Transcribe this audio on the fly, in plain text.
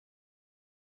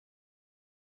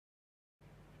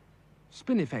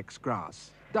Spinifex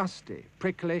grass, dusty,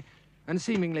 prickly, and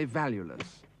seemingly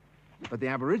valueless. But the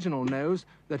Aboriginal knows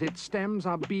that its stems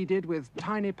are beaded with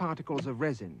tiny particles of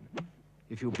resin.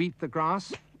 If you beat the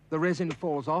grass, the resin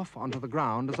falls off onto the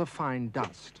ground as a fine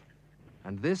dust.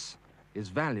 And this is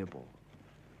valuable.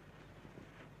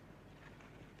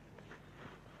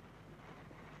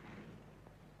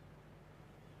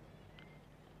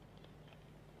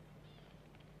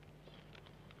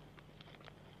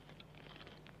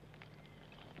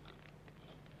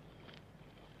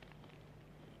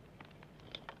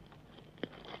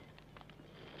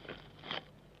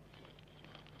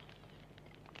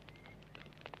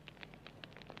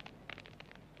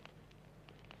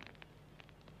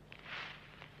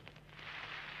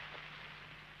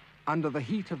 Under the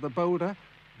heat of the boulder,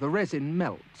 the resin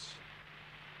melts.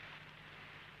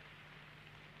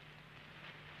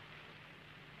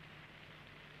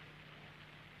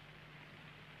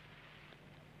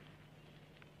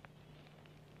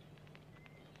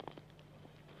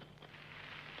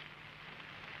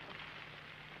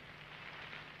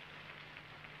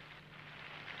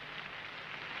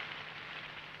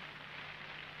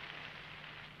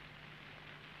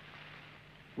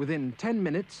 Within 10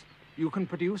 minutes, you can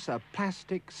produce a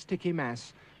plastic, sticky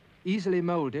mass, easily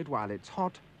molded while it's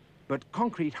hot, but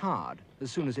concrete hard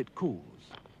as soon as it cools.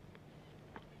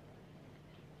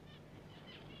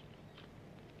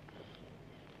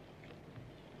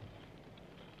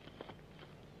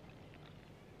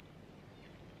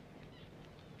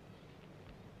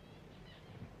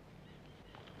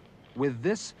 With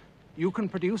this, you can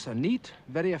produce a neat,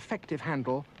 very effective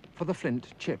handle for the flint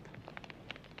chip.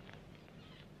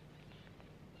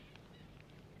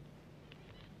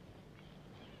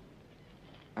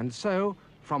 And so,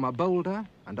 from a boulder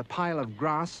and a pile of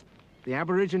grass, the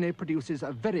Aborigine produces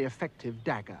a very effective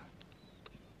dagger.